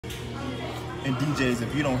And DJs,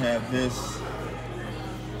 if you don't have this,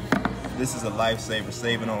 this is a lifesaver,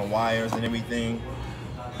 saving on wires and everything.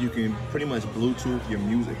 You can pretty much Bluetooth your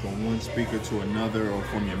music from one speaker to another or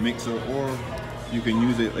from your mixer, or you can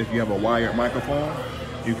use it if you have a wired microphone.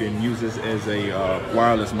 You can use this as a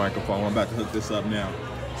wireless microphone. I'm about to hook this up now.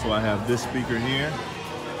 So I have this speaker here,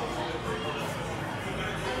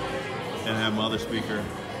 and I have my other speaker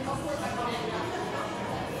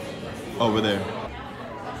over there.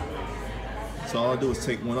 So all I do is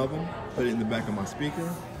take one of them, put it in the back of my speaker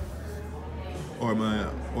or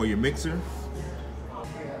your mixer.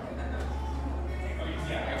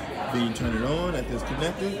 Then you turn it on after it's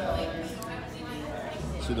connected.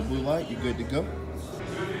 So the blue light, you're good to go.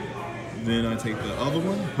 Then I take the other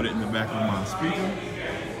one, put it in the back of my speaker.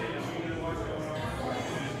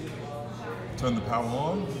 Turn the power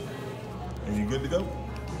on, and you're good to go.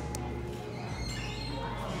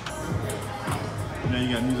 Now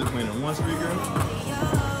you got music playing in one speaker,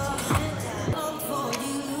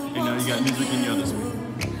 and now you got music in the other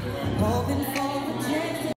speaker.